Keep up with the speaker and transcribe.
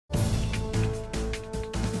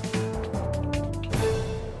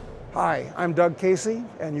Hi, I'm Doug Casey,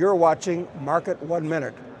 and you're watching Market 1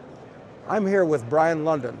 Minute. I'm here with Brian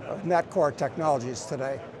London of Natcore Technologies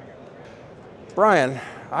today. Brian,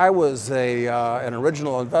 I was an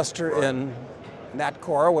original investor in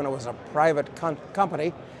Natcore when it was a private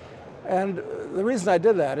company. And the reason I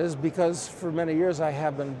did that is because for many years I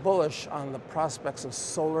have been bullish on the prospects of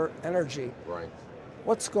solar energy. Right.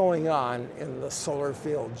 What's going on in the solar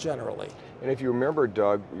field generally? And if you remember,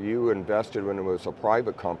 Doug, you invested when it was a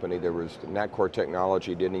private company. There was Natcore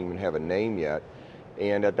Technology, didn't even have a name yet.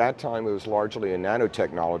 And at that time, it was largely a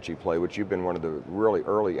nanotechnology play, which you've been one of the really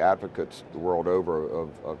early advocates the world over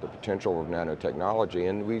of the potential of nanotechnology.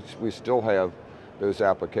 And we still have those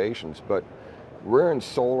applications. But we're in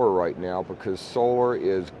solar right now because solar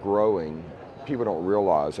is growing. People don't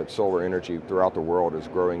realize that solar energy throughout the world is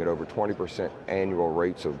growing at over 20% annual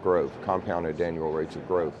rates of growth, compounded annual rates of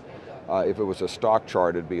growth. If it was a stock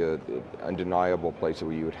chart, it'd be an undeniable place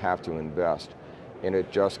where you would have to invest. And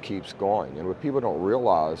it just keeps going. And what people don't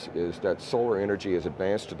realize is that solar energy has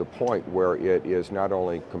advanced to the point where it is not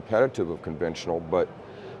only competitive of conventional, but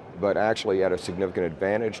actually at a significant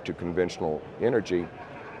advantage to conventional energy.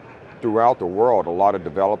 Throughout the world, a lot of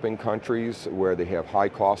developing countries where they have high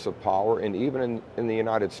costs of power, and even in the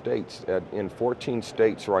United States, in 14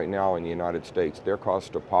 states right now in the United States, their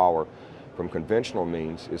cost of power from conventional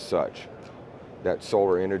means is such that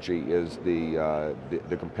solar energy is the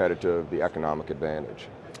competitive, the economic advantage.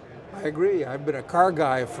 I agree. I've been a car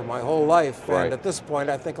guy for my whole life, Right. and at this point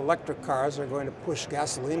I think electric cars are going to push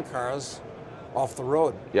gasoline cars off the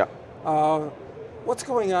road. Yeah. What's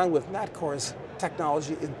going on with Natcore's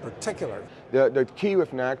technology in particular? The key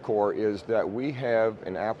with Natcore is that we have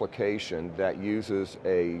an application that uses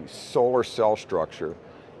a solar cell structure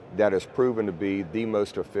that is proven to be the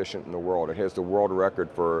most efficient in the world. It has the world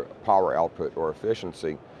record for power output or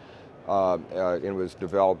efficiency. It was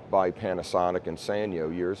developed by Panasonic and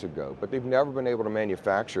Sanyo years ago, but they've never been able to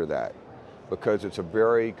manufacture that because it's a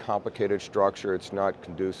very complicated structure. It's not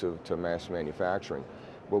conducive to mass manufacturing.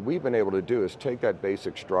 What we've been able to do is take that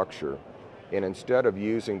basic structure, and instead of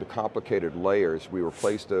using the complicated layers, we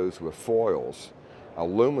replace those with foils,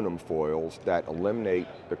 aluminum foils that eliminate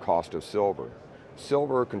the cost of silver.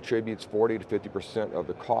 Silver contributes 40 to 50% of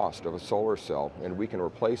the cost of a solar cell, and we can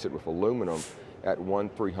replace it with aluminum at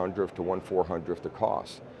 1/300th to 1/400th the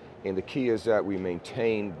cost. And the key is that we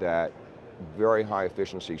maintain that very high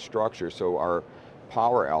efficiency structure, so our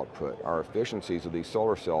power output, our efficiencies of these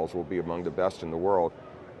solar cells will be among the best in the world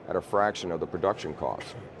at a fraction of the production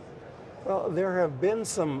cost. Well, there have been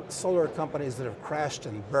some solar companies that have crashed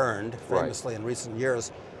and burned famously in recent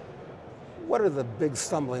years. What are the big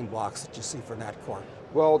stumbling blocks that you see for Natcore?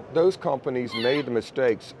 Well, those companies made the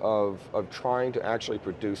mistakes of trying to actually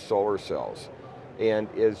produce solar cells. And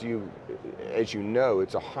as you know,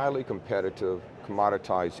 it's a highly competitive,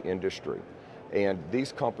 commoditized industry. And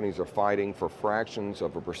these companies are fighting for fractions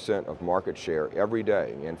of a percent of market share every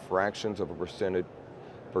day and fractions of a percent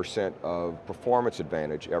of performance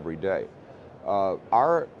advantage every day.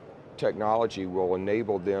 Our technology will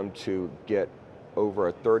enable them to get over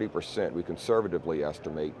a 30%, we conservatively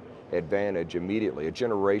estimate, advantage immediately, a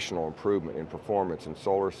generational improvement in performance in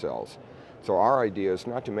solar cells. So our idea is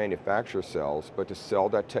not to manufacture cells, but to sell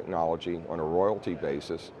that technology on a royalty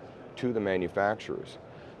basis to the manufacturers.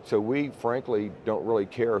 So we frankly don't really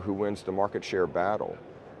care who wins the market share battle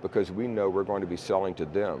because we know we're going to be selling to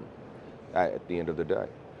them at the end of the day.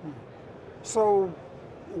 So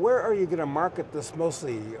where are you going to market this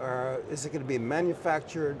mostly? Is it going to be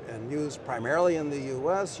manufactured and used primarily in the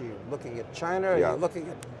US? Are you looking at China? Are you looking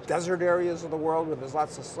at desert areas of the world where there's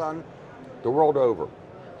lots of sun? The world over.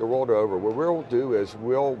 The world over. What we'll do is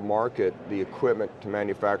we'll market the equipment to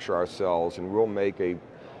manufacture our cells, and we'll make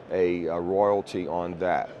a royalty on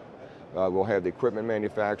that. We'll have the equipment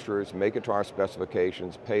manufacturers make it to our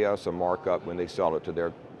specifications, pay us a markup when they sell it to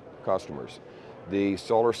their customers. The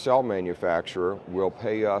solar cell manufacturer will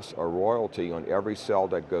pay us a royalty on every cell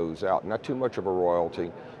that goes out. Not too much of a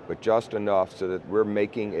royalty, but just enough so that we're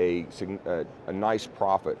making a nice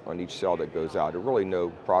profit on each cell that goes out. At really no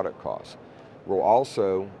product cost. We'll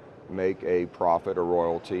also make a profit or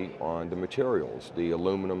royalty on the materials, the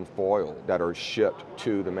aluminum foil that are shipped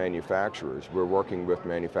to the manufacturers. We're working with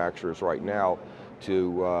manufacturers right now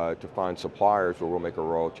to find suppliers where we'll make a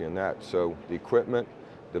royalty on that. So the equipment,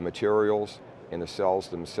 the materials, and the cells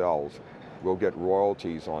themselves, we'll get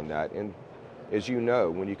royalties on that. And as you know,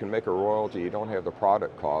 when you can make a royalty, you don't have the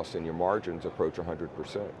product costs and your margins approach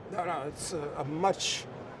 100%. No, it's a much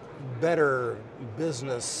better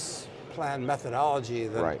business plan methodology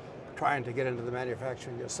than trying to get into the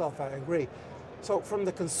manufacturing yourself. I agree. So from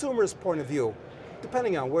the consumer's point of view,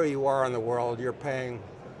 depending on where you are in the world, you're paying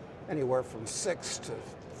anywhere from 6 to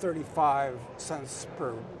 35 cents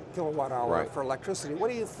per kilowatt hour Right. for electricity. What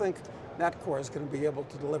do you think Natcore is going to be able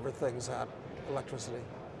to deliver things at, electricity?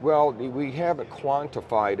 Well, we haven't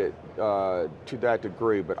quantified it to that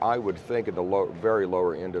degree, but I would think at the very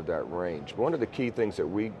lower end of that range. One of the key things that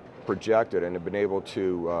we projected and have been able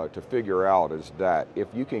to figure out is that if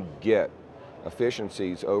you can get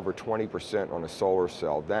efficiencies over 20% on a solar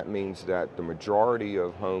cell, that means that the majority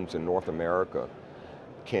of homes in North America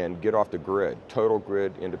can get off the grid, total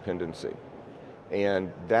grid independency.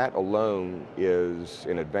 And that alone is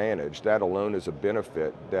an advantage. That alone is a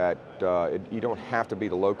benefit that you don't have to be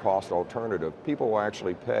the low-cost alternative. People will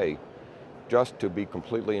actually pay just to be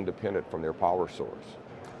completely independent from their power source.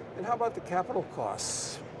 And how about the capital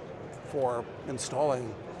costs for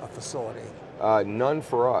installing a facility? None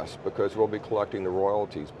for us, because we'll be collecting the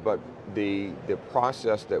royalties, but the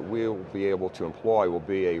process that we'll be able to employ will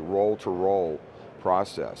be a roll-to-roll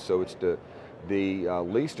process. So it's the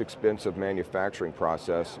least expensive manufacturing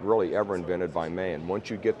process really ever invented by man.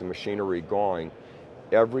 Once you get the machinery going,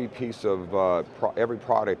 every piece of, every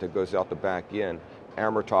product that goes out the back end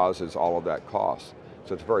amortizes all of that cost.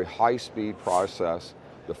 So it's a very high-speed process.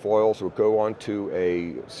 The foils will go onto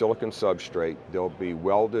a silicon substrate. They'll be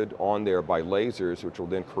welded on there by lasers, which will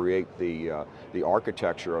then create the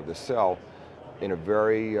architecture of the cell in a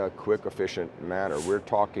very quick, efficient manner. We're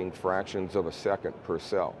talking fractions of a second per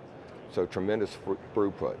cell. So tremendous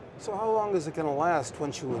throughput. So how long is it going to last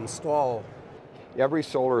once you install? Every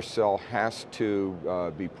solar cell has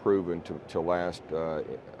to be proven to last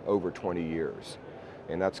over 20 years.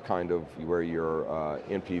 And that's kind of where your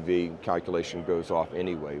NPV calculation goes off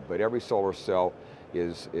anyway. But every solar cell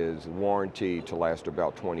is warranted to last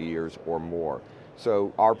about 20 years or more.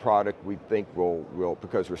 So our product, we think, will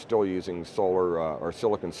because we're still using solar or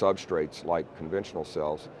silicon substrates like conventional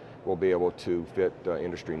cells, will be able to fit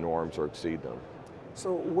industry norms or exceed them.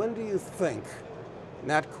 So when do you think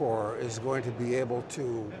Natcore is going to be able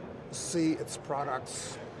to see its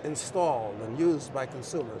products installed and used by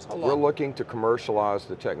consumers? How long? We're looking to commercialize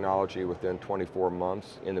the technology within 24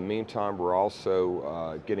 months. In the meantime, we're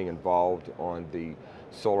also getting involved on the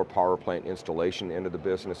solar power plant installation end of the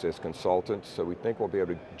business as consultants. So we think we'll be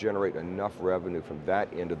able to generate enough revenue from that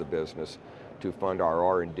end of the business to fund our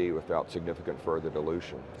R&D without significant further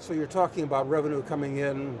dilution. So you're talking about revenue coming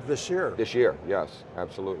in this year? This year, yes,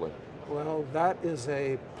 absolutely. Well, that is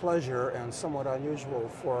a pleasure and somewhat unusual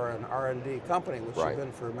for an R&D company, which Right. you've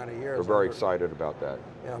been for many years. We're very excited about that.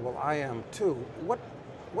 Yeah, well, I am too.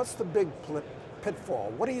 What's the big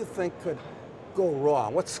pitfall? What do you think could go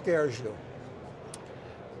wrong? What scares you?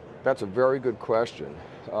 That's a very good question.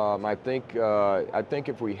 I think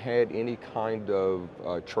if we had any kind of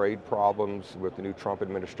trade problems with the new Trump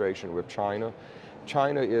administration with China,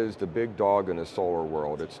 China is the big dog in the solar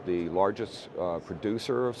world. It's the largest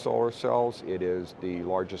producer of solar cells. It is the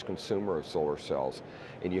largest consumer of solar cells.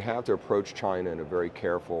 And you have to approach China in a very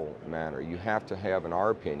careful manner. You have to have, in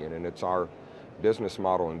our opinion, and it's our business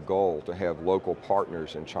model and goal, to have local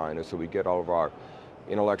partners in China so we get all of our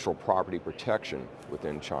intellectual property protection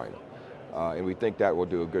within China. And we think that will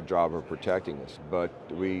do a good job of protecting us. But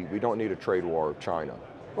we don't need a trade war with China.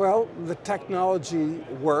 Well, the technology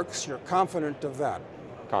works. You're confident of that?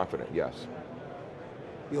 Confident, yes.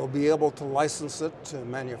 You'll be able to license it to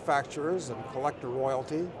manufacturers and collect a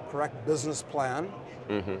royalty, correct business plan.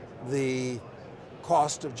 Mm-hmm. The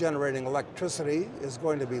cost of generating electricity is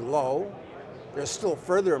going to be low. There's still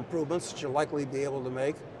further improvements that you'll likely be able to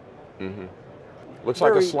make. Mm-hmm. Looks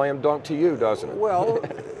like a slam dunk to you, doesn't it? Well,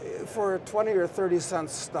 for a 20 or 30 cent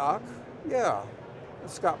stock, yeah,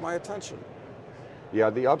 it's got my attention. Yeah,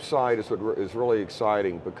 the upside is what is really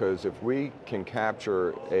exciting, because if we can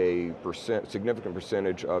capture a significant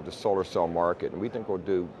percentage of the solar cell market, and we think we'll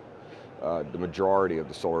do the majority of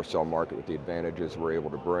the solar cell market with the advantages we're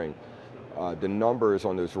able to bring, the numbers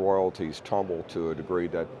on those royalties tumble to a degree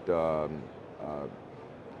that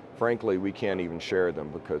frankly we can't even share them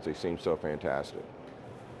because they seem so fantastic.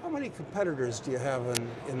 How many competitors do you have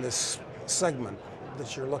in this segment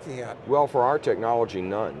that you're looking at? Well, for our technology,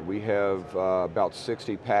 none. We have about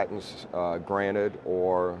 60 patents granted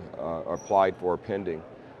or applied for pending.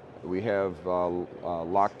 We have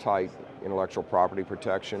Loctite intellectual property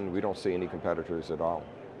protection. We don't see any competitors at all.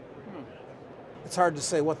 It's hard to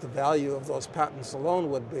say what the value of those patents alone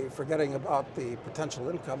would be, forgetting about the potential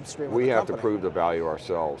income stream of the company. We have to prove the value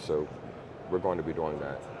ourselves, so we're going to be doing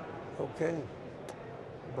that. Okay.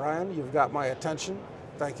 Brian, you've got my attention.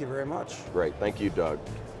 Thank you very much. Great. Thank you, Doug.